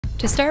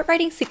To start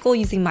writing SQL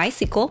using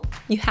MySQL,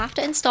 you have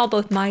to install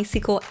both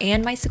MySQL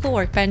and MySQL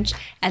Workbench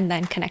and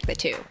then connect the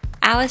two.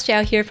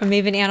 Zhao here from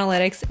Maven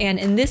Analytics, and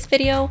in this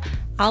video,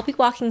 I'll be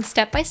walking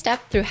step by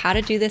step through how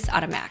to do this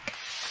on a Mac.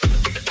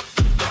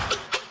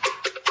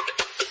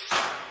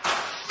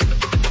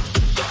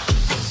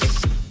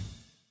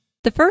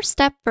 The first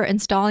step for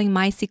installing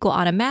MySQL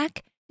on a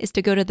Mac is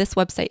to go to this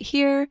website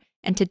here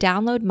and to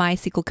download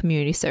MySQL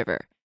Community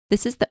Server.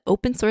 This is the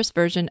open source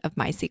version of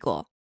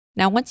MySQL.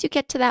 Now, once you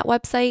get to that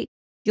website,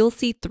 you'll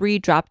see 3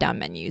 drop-down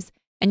menus,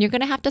 and you're going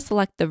to have to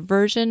select the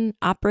version,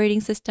 operating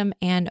system,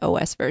 and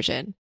OS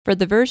version. For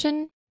the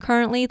version,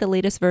 currently the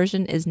latest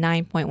version is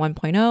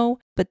 9.1.0,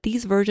 but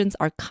these versions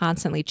are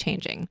constantly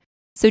changing.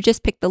 So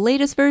just pick the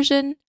latest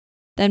version.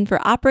 Then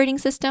for operating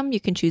system, you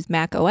can choose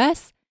Mac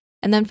OS.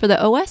 And then for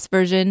the OS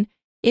version,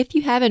 if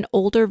you have an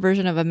older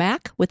version of a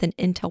Mac with an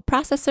Intel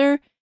processor,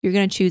 you're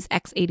going to choose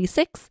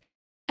x86.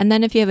 And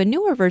then if you have a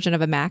newer version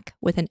of a Mac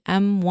with an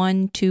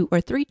M1, 2,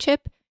 or 3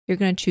 chip, you're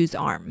going to choose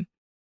ARM.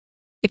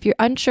 If you're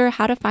unsure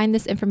how to find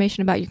this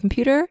information about your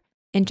computer,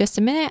 in just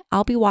a minute,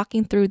 I'll be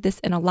walking through this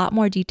in a lot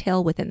more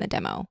detail within the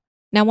demo.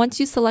 Now, once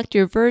you select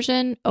your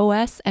version,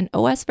 OS, and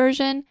OS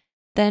version,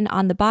 then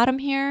on the bottom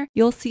here,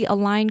 you'll see a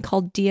line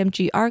called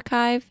DMG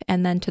Archive,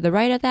 and then to the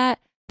right of that,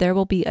 there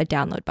will be a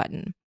download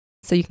button.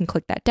 So you can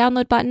click that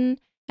download button,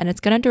 and it's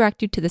going to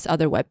direct you to this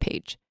other web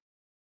page.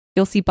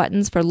 You'll see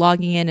buttons for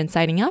logging in and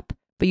signing up,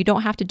 but you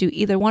don't have to do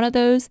either one of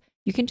those.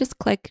 You can just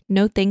click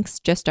no thanks,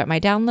 just start my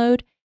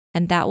download,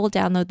 and that will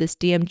download this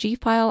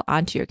DMG file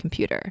onto your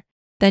computer.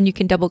 Then you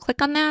can double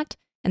click on that,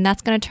 and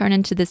that's going to turn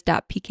into this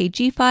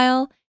 .pkg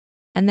file.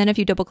 And then if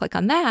you double click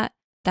on that,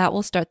 that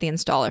will start the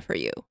installer for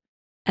you.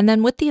 And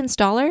then with the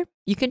installer,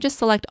 you can just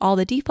select all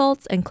the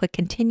defaults and click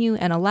continue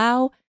and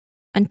allow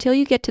until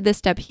you get to this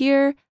step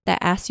here that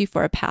asks you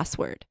for a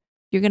password.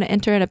 You're going to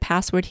enter in a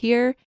password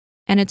here,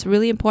 and it's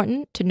really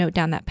important to note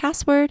down that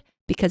password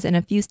because in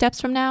a few steps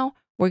from now,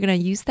 we're going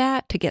to use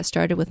that to get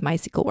started with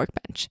MySQL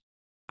Workbench.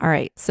 All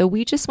right, so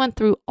we just went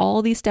through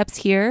all these steps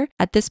here.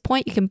 At this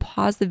point, you can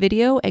pause the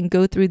video and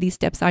go through these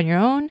steps on your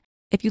own.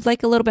 If you'd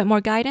like a little bit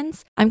more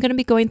guidance, I'm going to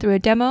be going through a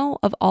demo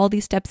of all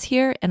these steps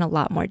here in a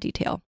lot more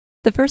detail.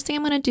 The first thing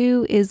I'm going to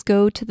do is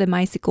go to the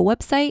MySQL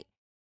website,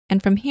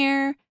 and from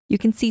here, you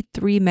can see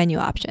 3 menu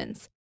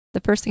options.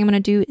 The first thing I'm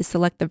going to do is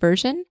select the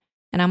version,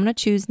 and I'm going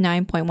to choose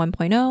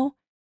 9.1.0.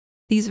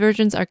 These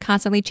versions are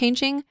constantly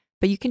changing,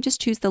 but you can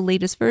just choose the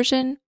latest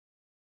version.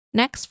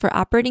 Next, for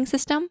operating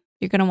system,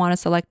 you're going to want to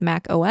select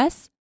Mac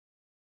OS.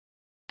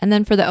 And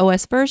then for the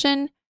OS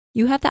version,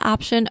 you have the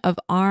option of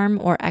ARM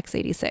or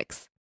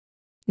x86.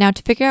 Now,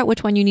 to figure out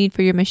which one you need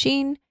for your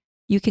machine,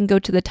 you can go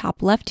to the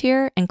top left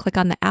here and click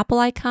on the Apple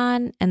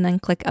icon and then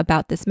click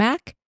About this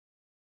Mac.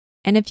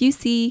 And if you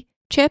see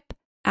chip,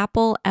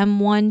 Apple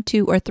M1,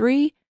 2, or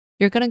 3,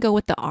 you're going to go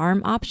with the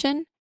ARM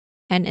option.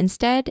 And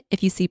instead,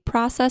 if you see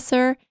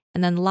processor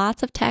and then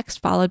lots of text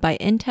followed by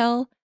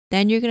Intel,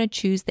 then you're going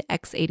to choose the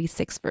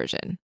x86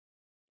 version.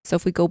 So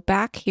if we go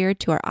back here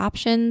to our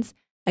options,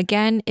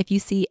 again, if you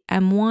see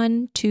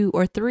M1, 2,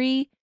 or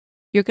 3,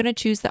 you're going to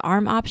choose the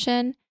ARM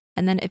option.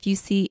 And then if you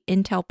see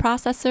Intel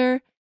processor,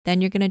 then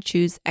you're going to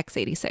choose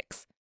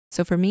x86.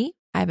 So for me,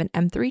 I have an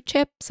M3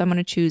 chip, so I'm going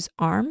to choose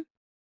ARM.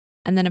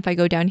 And then if I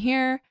go down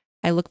here,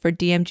 I look for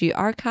DMG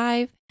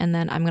Archive, and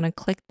then I'm going to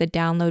click the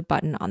download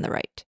button on the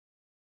right.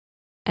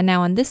 And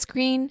now on this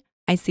screen,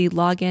 I see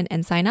login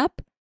and sign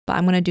up, but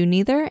I'm going to do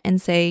neither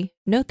and say,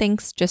 no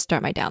thanks, just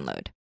start my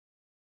download.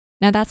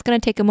 Now that's going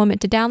to take a moment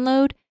to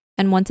download,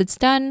 and once it's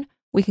done,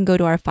 we can go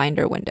to our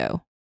Finder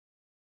window.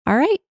 All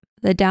right,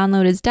 the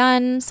download is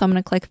done, so I'm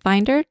going to click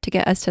Finder to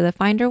get us to the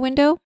Finder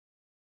window.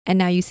 And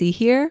now you see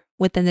here,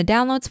 within the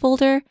Downloads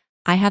folder,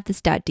 I have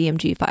this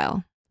 .dmg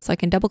file. So I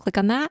can double click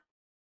on that,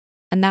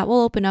 and that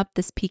will open up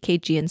this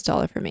PKG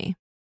installer for me.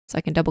 So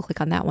I can double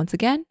click on that once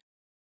again.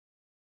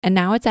 And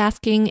now it's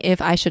asking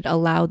if I should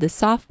allow this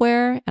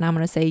software, and I'm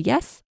going to say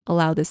yes,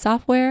 allow this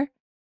software.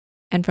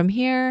 And from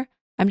here,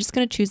 I'm just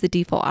going to choose the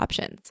default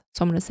options.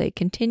 So I'm going to say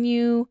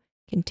continue,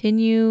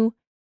 continue,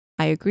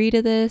 I agree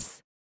to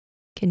this,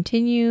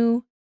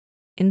 continue,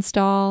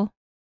 install.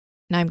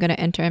 Now I'm going to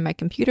enter in my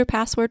computer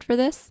password for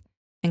this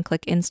and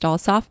click install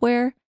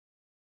software.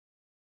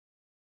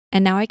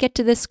 And now I get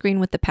to this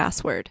screen with the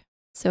password.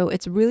 So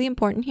it's really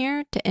important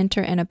here to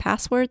enter in a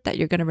password that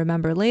you're going to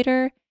remember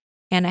later,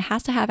 and it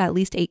has to have at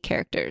least 8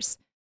 characters.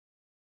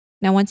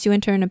 Now, once you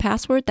enter in a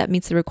password that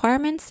meets the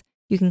requirements,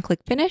 you can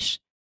click finish.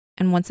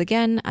 And once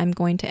again, I'm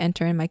going to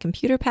enter in my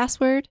computer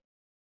password.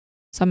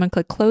 So I'm going to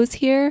click close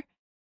here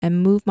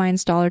and move my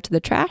installer to the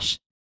trash.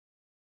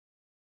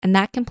 And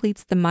that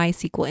completes the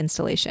MySQL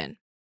installation.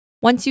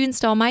 Once you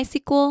install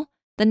MySQL,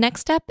 the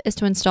next step is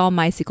to install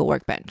MySQL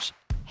Workbench.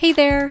 Hey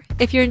there!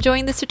 If you're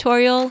enjoying this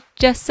tutorial,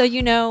 just so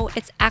you know,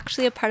 it's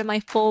actually a part of my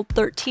full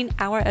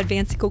 13-hour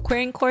advanced SQL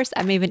querying course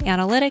at Maven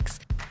Analytics.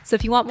 So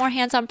if you want more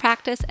hands-on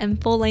practice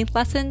and full-length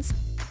lessons,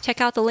 check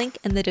out the link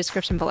in the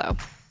description below.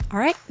 All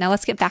right, now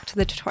let's get back to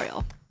the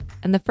tutorial.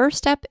 And the first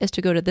step is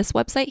to go to this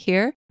website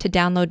here to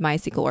download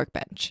MySQL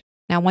Workbench.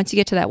 Now, once you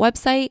get to that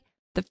website,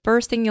 the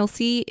first thing you'll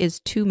see is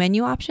two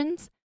menu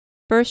options.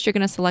 First, you're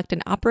going to select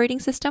an operating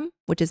system,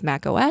 which is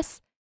Mac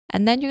OS,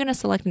 and then you're going to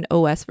select an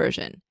OS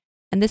version.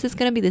 And this is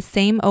going to be the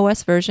same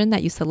OS version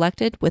that you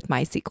selected with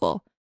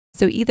MySQL.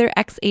 So either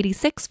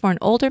x86 for an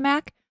older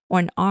Mac or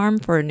an ARM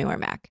for a newer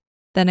Mac.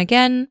 Then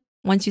again,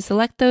 once you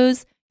select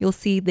those, you'll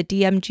see the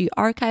DMG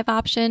archive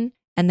option,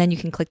 and then you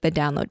can click the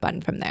download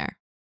button from there.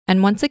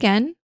 And once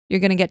again, you're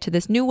going to get to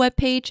this new web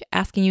page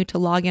asking you to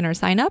log in or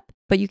sign up,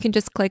 but you can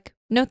just click,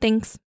 no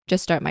thanks,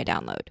 just start my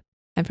download.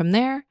 And from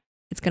there,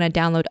 it's going to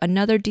download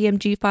another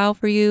DMG file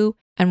for you.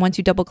 And once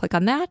you double click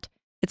on that,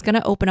 it's going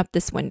to open up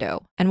this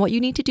window. And what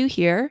you need to do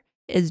here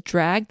is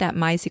drag that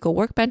MySQL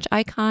Workbench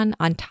icon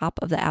on top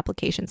of the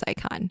applications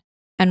icon.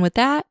 And with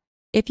that,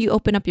 if you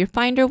open up your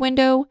Finder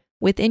window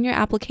within your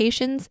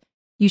applications,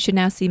 you should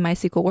now see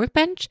MySQL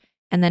Workbench.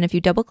 And then if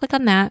you double click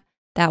on that,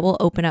 that will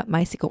open up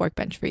MySQL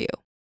Workbench for you.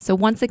 So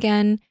once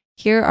again,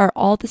 here are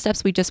all the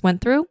steps we just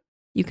went through.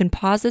 You can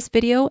pause this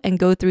video and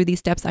go through these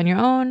steps on your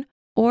own,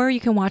 or you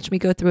can watch me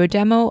go through a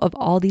demo of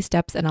all these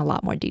steps in a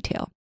lot more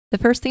detail. The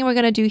first thing we're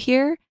going to do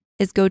here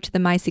is go to the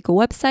MySQL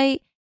website,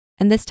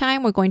 and this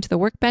time we're going to the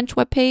Workbench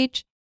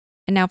webpage.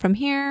 And now from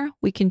here,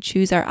 we can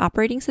choose our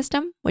operating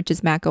system, which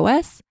is Mac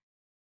OS.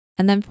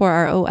 And then for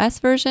our OS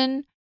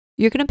version,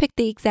 you're going to pick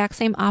the exact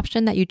same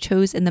option that you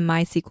chose in the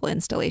MySQL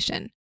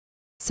installation.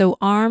 So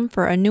ARM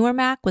for a newer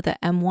Mac with an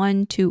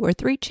M1, 2, or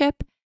 3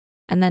 chip,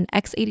 and then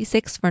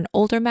x86 for an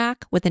older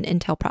Mac with an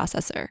Intel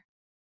processor.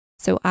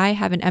 So I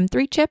have an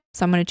M3 chip,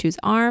 so I'm going to choose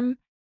ARM.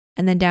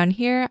 And then down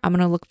here, I'm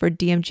going to look for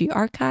DMG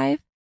archive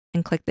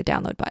and click the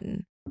download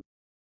button.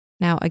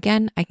 Now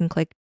again, I can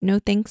click no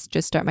thanks,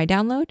 just start my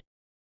download.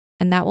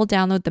 And that will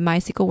download the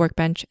MySQL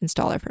Workbench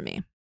installer for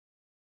me.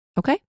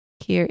 Okay,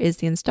 here is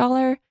the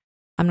installer.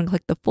 I'm going to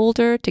click the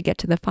folder to get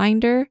to the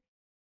Finder.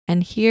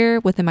 And here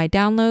within my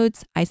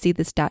downloads, I see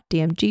this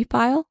 .dmg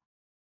file.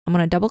 I'm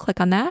going to double click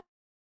on that.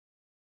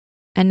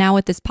 And now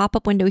with this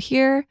pop-up window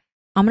here,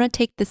 I'm going to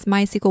take this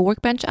MySQL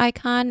Workbench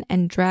icon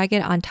and drag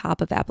it on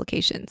top of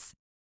applications.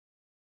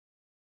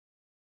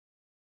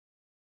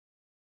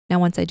 Now,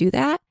 once I do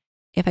that,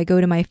 if I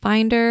go to my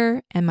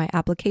Finder and my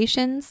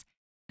applications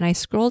and I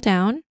scroll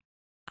down,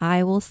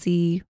 I will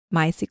see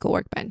MySQL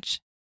Workbench.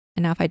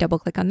 And now if I double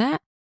click on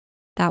that,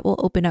 that will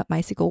open up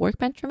MySQL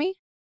Workbench for me.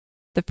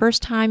 The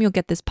first time you'll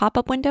get this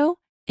pop-up window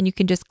and you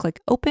can just click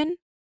open,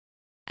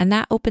 and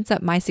that opens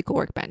up MySQL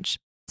Workbench.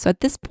 So at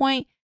this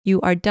point, you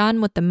are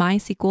done with the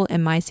MySQL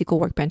and MySQL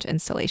Workbench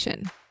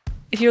installation.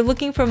 If you're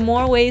looking for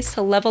more ways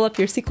to level up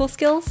your SQL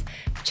skills,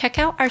 check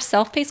out our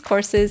self-paced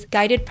courses,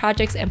 guided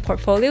projects, and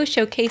portfolio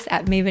showcase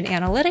at Maven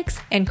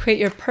Analytics and create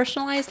your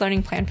personalized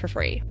learning plan for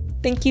free.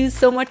 Thank you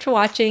so much for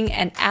watching,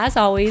 and as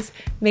always,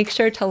 make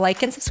sure to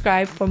like and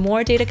subscribe for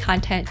more data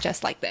content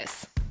just like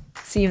this.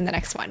 See you in the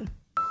next one.